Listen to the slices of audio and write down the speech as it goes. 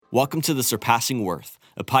Welcome to The Surpassing Worth,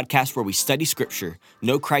 a podcast where we study Scripture,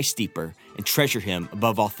 know Christ deeper, and treasure Him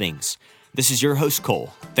above all things. This is your host, Cole.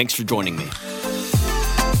 Thanks for joining me.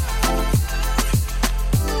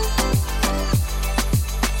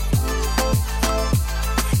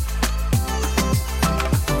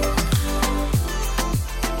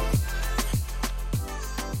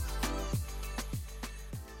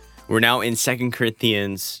 We're now in 2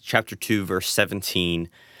 Corinthians chapter 2, verse 17.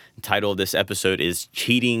 The title of this episode is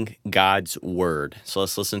Cheating God's Word. So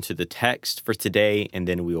let's listen to the text for today, and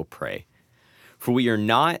then we will pray. For we are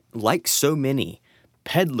not, like so many,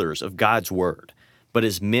 peddlers of God's Word, but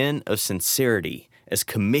as men of sincerity, as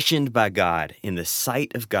commissioned by God, in the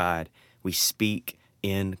sight of God, we speak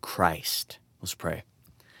in Christ. Let's pray.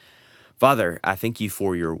 Father, I thank you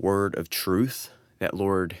for your word of truth, that,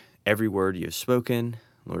 Lord, every word you have spoken,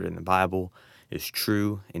 Lord, in the Bible is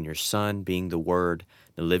true, and your Son, being the Word,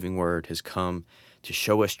 the living Word, has come to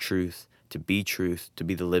show us truth, to be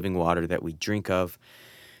the living water that we drink of.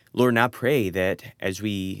 Lord, and I pray that as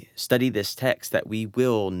we study this text, that we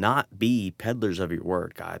will not be peddlers of your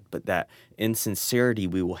word, God, but that in sincerity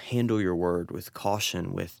we will handle your word with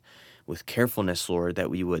caution, with carefulness, Lord, that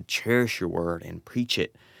we would cherish your word and preach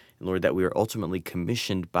it. And Lord, that we are ultimately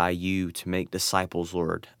commissioned by you to make disciples,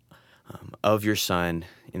 Lord, of your Son,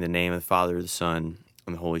 in the name of the Father, the Son,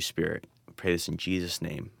 and the Holy Spirit. I pray this in Jesus'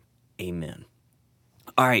 name. Amen.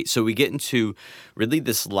 All right, so we get into really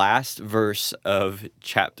this last verse of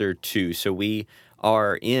chapter 2. So we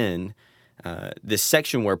are in this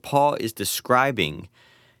section where Paul is describing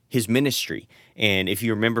his ministry. And if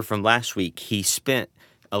you remember from last week, he spent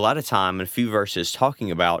a lot of time in a few verses talking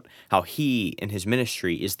about how he and his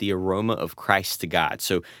ministry is the aroma of Christ to God.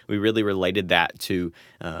 So we really related that to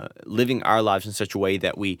living our lives in such a way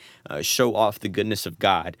that we show off the goodness of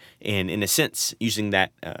God, and in a sense, using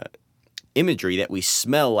that imagery that we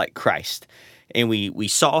smell like Christ. And we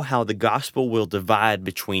saw how the gospel will divide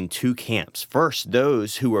between two camps. First,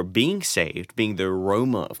 those who are being saved, being the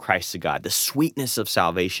aroma of Christ to God, the sweetness of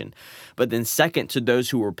salvation. But then second, to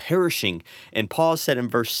those who are perishing. And Paul said in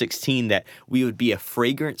verse 16 that we would be a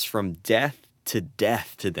fragrance from death to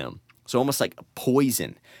them. So almost like a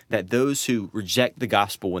poison, that those who reject the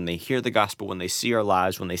gospel, when they hear the gospel, when they see our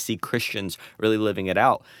lives, when they see Christians really living it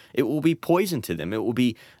out, it will be poison to them. It will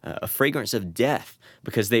be a fragrance of death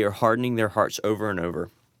because they are hardening their hearts over and over.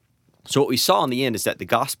 So what we saw in the end is that the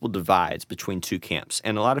gospel divides between two camps.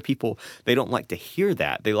 And a lot of people, they don't like to hear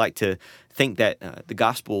that. They like to think that the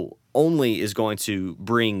gospel only is going to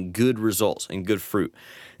bring good results and good fruit.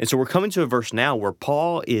 And so we're coming to a verse now where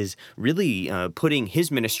Paul is really putting his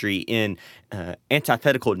ministry in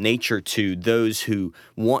antithetical nature to those who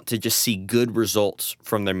want to just see good results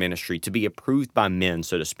from their ministry, to be approved by men,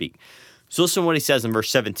 so to speak. So listen to what he says in verse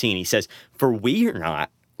 17. He says, "For we are not,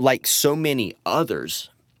 like so many others,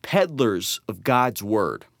 peddlers of God's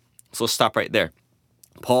word." So let's stop right there.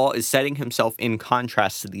 Paul is setting himself in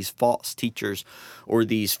contrast to these false teachers, or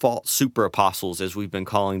these false super apostles, as we've been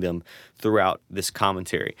calling them throughout this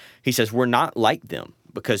commentary. He says, we're not like them,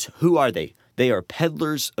 because who are they? They are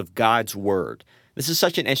peddlers of God's word. This is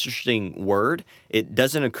such an interesting word. It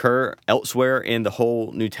doesn't occur elsewhere in the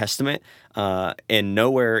whole New Testament, and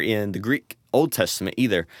nowhere in the Greek Old Testament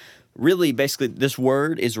either. Really, basically, this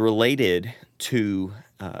word is related to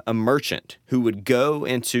a merchant who would go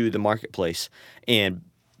into the marketplace and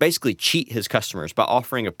basically cheat his customers by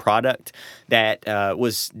offering a product that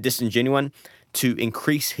was disingenuous to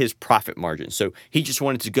increase his profit margin. So he just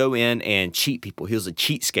wanted to go in and cheat people. He was a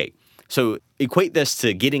cheapskate. So equate this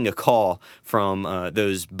to getting a call from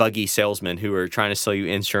those buggy salesmen who are trying to sell you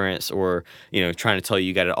insurance, or trying to tell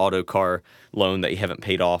you got an auto car loan that you haven't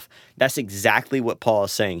paid off. That's exactly what Paul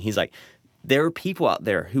is saying. He's like, there are people out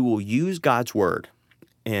there who will use God's word,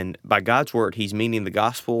 and by God's word, he's meaning the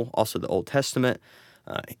gospel, also the Old Testament,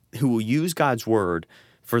 who will use God's word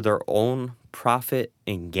for their own profit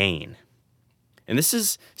and gain. And this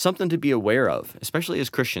is something to be aware of, especially as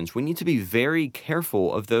Christians. We need to be very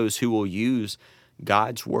careful of those who will use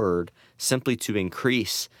God's word simply to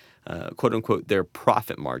increase, quote unquote, their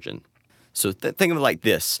profit margin. So think of it like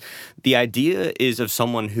this. The idea is of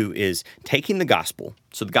someone who is taking the gospel,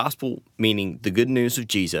 so the gospel meaning the good news of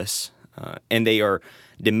Jesus, and they are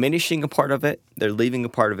diminishing a part of it, they're leaving a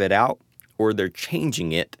part of it out, or they're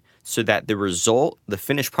changing it so that the result, the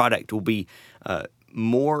finished product, will be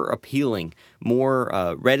more appealing,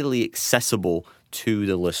 more readily accessible to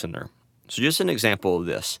the listener. So just an example of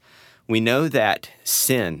this. We know that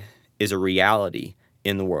sin is a reality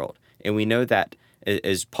in the world, and we know that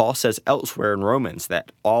As Paul says elsewhere in Romans,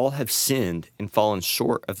 that all have sinned and fallen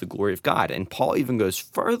short of the glory of God. And Paul even goes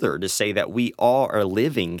further to say that we all are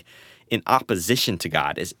living in opposition to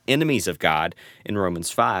God, as enemies of God in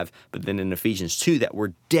Romans 5, but then in Ephesians 2, that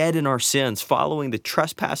we're dead in our sins, following the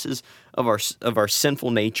trespasses of our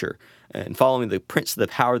sinful nature and following the prince of the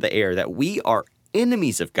power of the air, that we are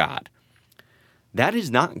enemies of God. That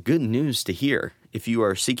is not good news to hear if you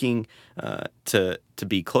are seeking to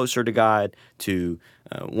be closer to God, to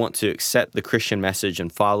want to accept the Christian message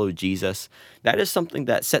and follow Jesus. That is something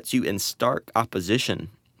that sets you in stark opposition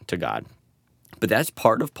to God. But that's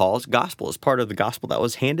part of Paul's gospel. It's part of the gospel that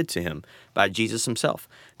was handed to him by Jesus himself,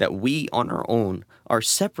 that we on our own are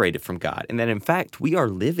separated from God, and that in fact we are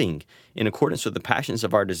living in accordance with the passions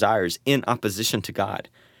of our desires in opposition to God.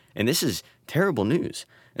 And this is terrible news.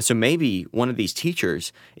 And so maybe one of these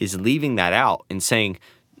teachers is leaving that out and saying,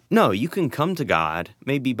 no, you can come to God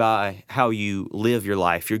maybe by how you live your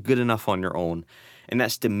life. You're good enough on your own. And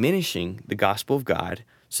that's diminishing the gospel of God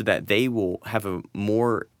so that they will have a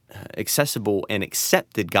more accessible and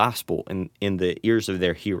accepted gospel in the ears of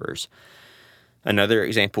their hearers. Another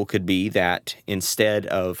example could be that instead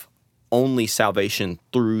of only salvation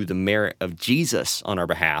through the merit of Jesus on our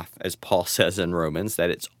behalf, as Paul says in Romans, that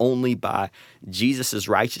it's only by Jesus'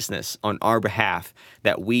 righteousness on our behalf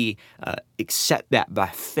that we accept that by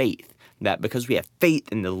faith, that because we have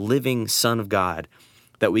faith in the living Son of God,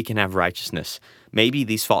 that we can have righteousness. Maybe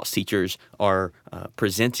these false teachers are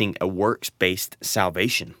presenting a works-based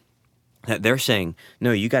salvation, that they're saying,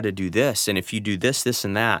 no, you got to do this, and if you do this, this,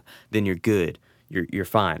 and that, then you're good, you're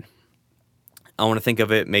fine. I want to think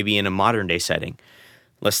of it maybe in a modern day setting.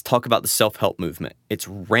 Let's talk about the self-help movement. It's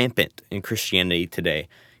rampant in Christianity today.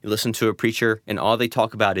 You listen to a preacher and all they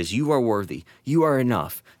talk about is you are worthy, you are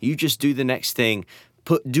enough, you just do the next thing,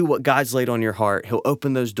 do what God's laid on your heart. He'll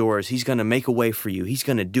open those doors. He's going to make a way for you. He's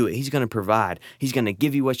going to do it. He's going to provide. He's going to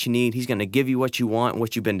give you what you need. He's going to give you what you want,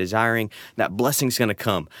 what you've been desiring. That blessing's going to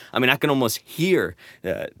come. I mean, I can almost hear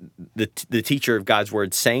the teacher of God's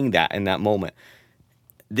word saying that in that moment.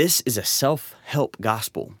 This is a self-help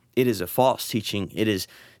gospel. It is a false teaching. It is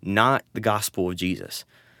not the gospel of Jesus.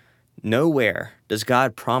 Nowhere does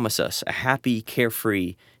God promise us a happy,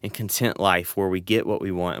 carefree, and content life where we get what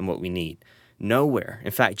we want and what we need. Nowhere.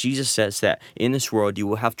 In fact, Jesus says that in this world you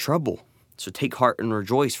will have trouble. So take heart and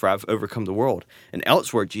rejoice, for I've overcome the world. And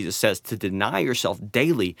elsewhere, Jesus says to deny yourself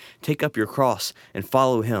daily, take up your cross, and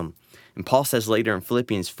follow him. And Paul says later in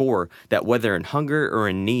Philippians 4 that whether in hunger or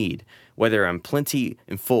in need, whether I'm plenty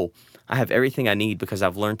and full, I have everything I need because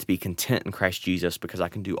I've learned to be content in Christ Jesus, because I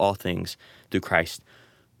can do all things through Christ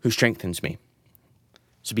who strengthens me.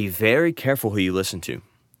 So be very careful who you listen to.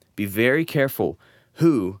 Be very careful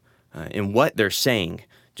who and what they're saying.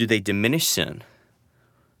 Do they diminish sin,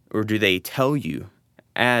 or do they tell you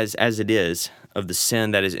as it is of the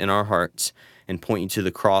sin that is in our hearts and point you to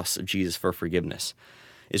the cross of Jesus for forgiveness?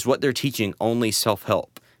 Is what they're teaching only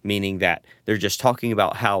self-help, meaning that they're just talking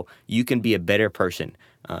about how you can be a better person,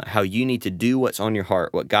 how you need to do what's on your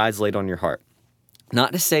heart, what God's laid on your heart?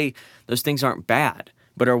 Not to say those things aren't bad,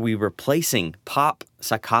 but are we replacing pop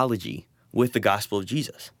psychology with the gospel of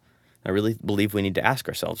Jesus? I really believe we need to ask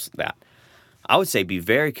ourselves that. I would say be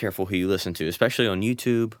very careful who you listen to, especially on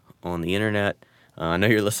YouTube, on the internet. I know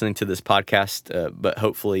you're listening to this podcast, but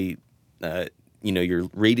hopefully, you're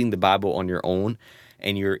reading the Bible on your own,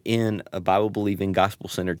 and you're in a Bible-believing,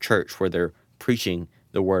 gospel-centered church where they're preaching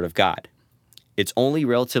the Word of God. It's only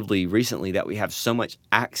relatively recently that we have so much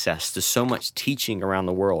access to so much teaching around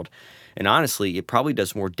the world. And honestly, it probably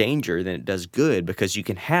does more danger than it does good, because you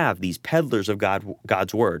can have these peddlers of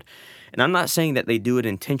God's word. And I'm not saying that they do it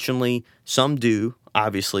intentionally. Some do,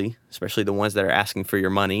 obviously, especially the ones that are asking for your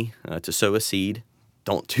money to sow a seed.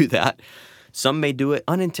 Don't do that. Some may do it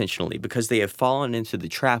unintentionally because they have fallen into the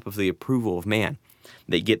trap of the approval of man.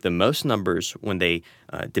 They get the most numbers when they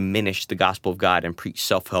diminish the gospel of God and preach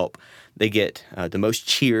self-help. They get the most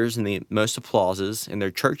cheers and the most applauses, and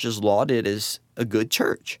their church is lauded as a good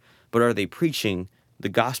church. But are they preaching the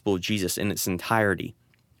gospel of Jesus in its entirety?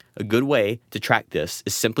 A good way to track this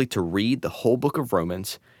is simply to read the whole book of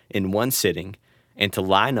Romans in one sitting and to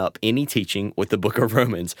line up any teaching with the book of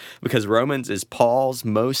Romans, because Romans is Paul's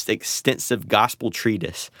most extensive gospel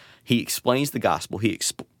treatise. He explains the gospel. He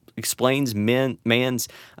explains man's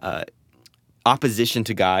opposition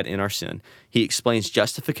to God in our sin. He explains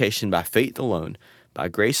justification by faith alone, by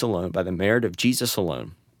grace alone, by the merit of Jesus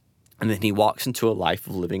alone. And then he walks into a life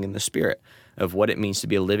of living in the Spirit, of what it means to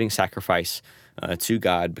be a living sacrifice to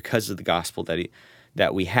God because of the gospel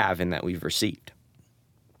that we have and that we've received.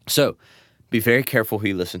 So be very careful who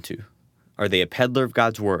you listen to. Are they a peddler of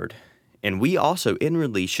God's word And we also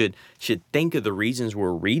inwardly should think of the reasons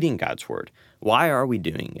we're reading God's word. Why are we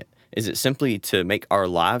doing it? Is it simply to make our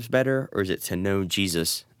lives better, or is it to know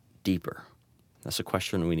Jesus deeper? That's a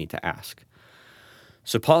question we need to ask.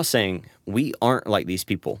 So Paul's saying we aren't like these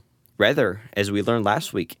people. Rather, as we learned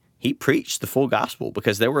last week, he preached the full gospel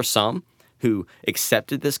because there were some who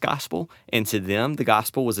accepted this gospel, and to them the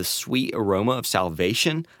gospel was a sweet aroma of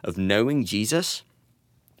salvation, of knowing Jesus,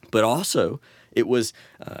 but also it was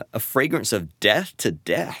a fragrance of death to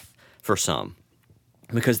death for some,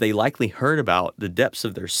 because they likely heard about the depths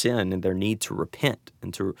of their sin and their need to repent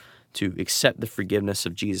and to accept the forgiveness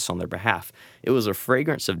of Jesus on their behalf. It was a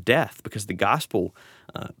fragrance of death because the gospel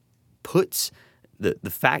puts the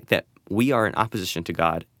fact that we are in opposition to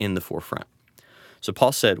God in the forefront. So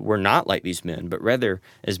Paul said, we're not like these men, but rather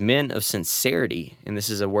as men of sincerity. And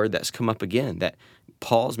this is a word that's come up again, that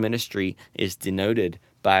Paul's ministry is denoted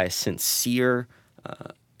by a sincere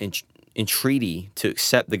entreaty to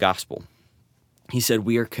accept the gospel. He said,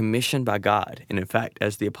 we are commissioned by God. And in fact,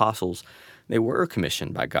 as the apostles, they were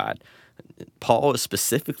commissioned by God. Paul is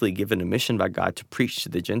specifically given a mission by God to preach to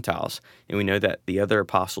the Gentiles. And we know that the other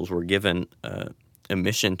apostles were given a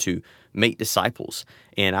mission to make disciples.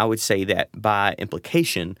 And I would say that by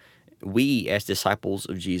implication, we as disciples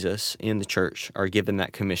of Jesus in the church are given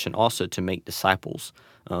that commission also to make disciples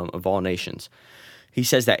of all nations. He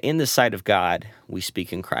says that in the sight of God, we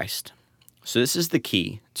speak in Christ. So this is the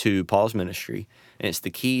key to Paul's ministry, and it's the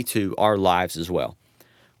key to our lives as well.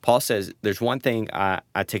 Paul says there's one thing I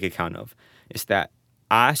take account of. It's that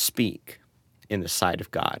I speak in the sight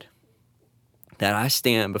of God, that I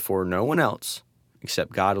stand before no one else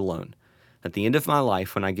except God alone. At the end of my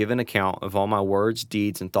life, when I give an account of all my words,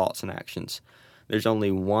 deeds, and thoughts and actions, there's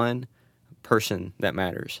only one person that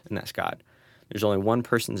matters, and that's God. There's only one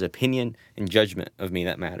person's opinion and judgment of me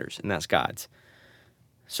that matters, and that's God's.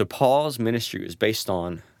 So Paul's ministry is based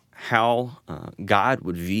on how God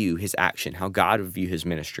would view his action, how God would view his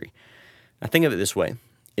ministry. I think of it this way.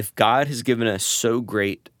 If God has given us so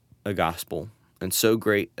great a gospel and so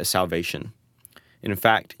great a salvation, and in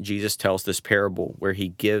fact, Jesus tells this parable where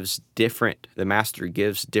the master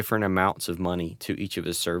gives different amounts of money to each of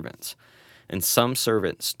his servants. And some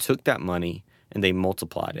servants took that money and they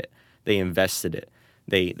multiplied it. They invested it.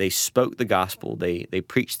 They spoke the gospel. They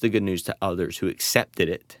preached the good news to others who accepted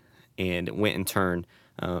it and went in turn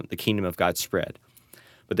the kingdom of God spread.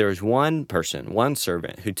 But there was one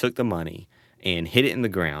servant who took the money and hid it in the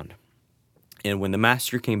ground. And when the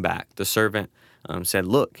master came back, the servant said,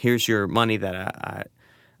 look, here's your money that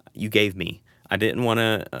you gave me. I didn't want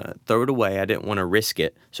to throw it away. I didn't want to risk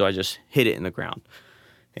it, so I just hid it in the ground.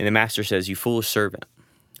 And the master says, you foolish servant.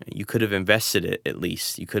 You could have invested it at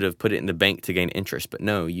least. You could have put it in the bank to gain interest. But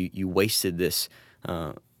no, you wasted this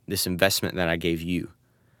investment that I gave you.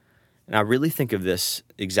 And I really think of this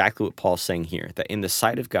exactly what Paul's saying here, that in the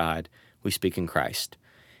sight of God, we speak in Christ.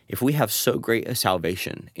 If we have so great a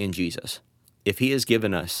salvation in Jesus, if he has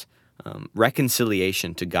given us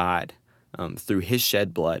reconciliation to God through his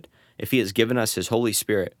shed blood, if he has given us his Holy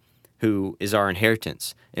Spirit, who is our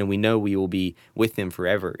inheritance, and we know we will be with him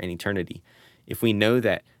forever in eternity, if we know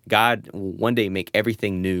that God will one day make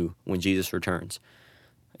everything new when Jesus returns,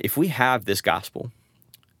 if we have this gospel,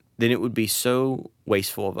 then it would be so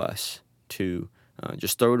wasteful of us to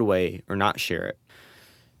just throw it away or not share it.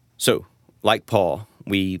 So, like Paul,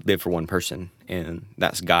 we live for one person, and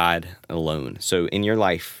that's God alone. So in your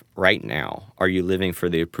life right now, are you living for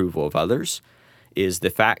the approval of others? Is the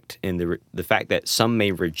fact that some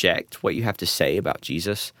may reject what you have to say about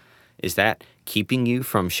Jesus, is that keeping you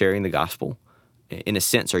from sharing the gospel? In a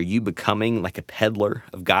sense, are you becoming like a peddler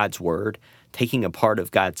of God's word, taking a part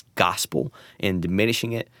of God's gospel and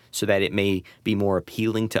diminishing it so that it may be more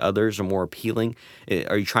appealing to others or more appealing?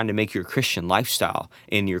 Are you trying to make your Christian lifestyle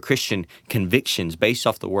and your Christian convictions based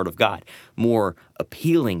off the word of God more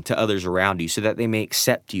appealing to others around you so that they may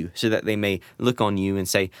accept you, so that they may look on you and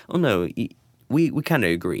say, oh no, we kind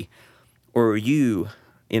of agree? Or are you,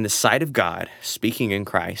 in the sight of God, speaking in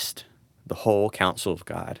Christ, the whole counsel of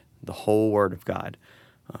God, the whole word of God,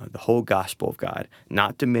 the whole gospel of God,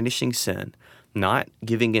 not diminishing sin, not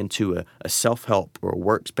giving into a self-help or a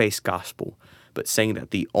works-based gospel, but saying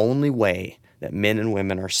that the only way that men and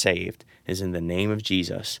women are saved is in the name of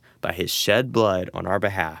Jesus, by his shed blood on our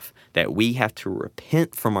behalf, that we have to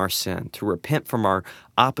repent from our sin, to repent from our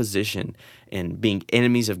opposition and being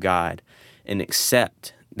enemies of God, and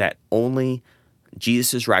accept that only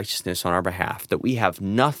Jesus' righteousness on our behalf, that we have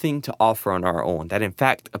nothing to offer on our own, that in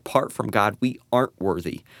fact, apart from God, we aren't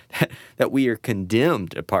worthy, that we are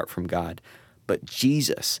condemned apart from God. But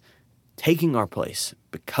Jesus, taking our place,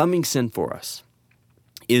 becoming sin for us,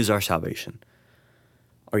 is our salvation.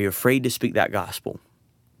 Are you afraid to speak that gospel?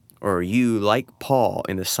 Or are you, like Paul,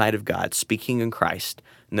 in the sight of God, speaking in Christ,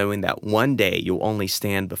 knowing that one day you'll only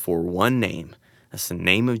stand before one name? That's the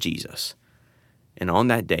name of Jesus. And on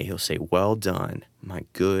that day, he'll say, well done, my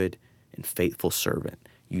good and faithful servant.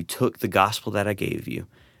 You took the gospel that I gave you,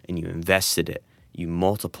 and you invested it. You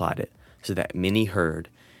multiplied it so that many heard,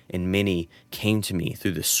 and many came to me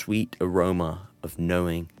through the sweet aroma of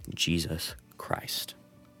knowing Jesus Christ.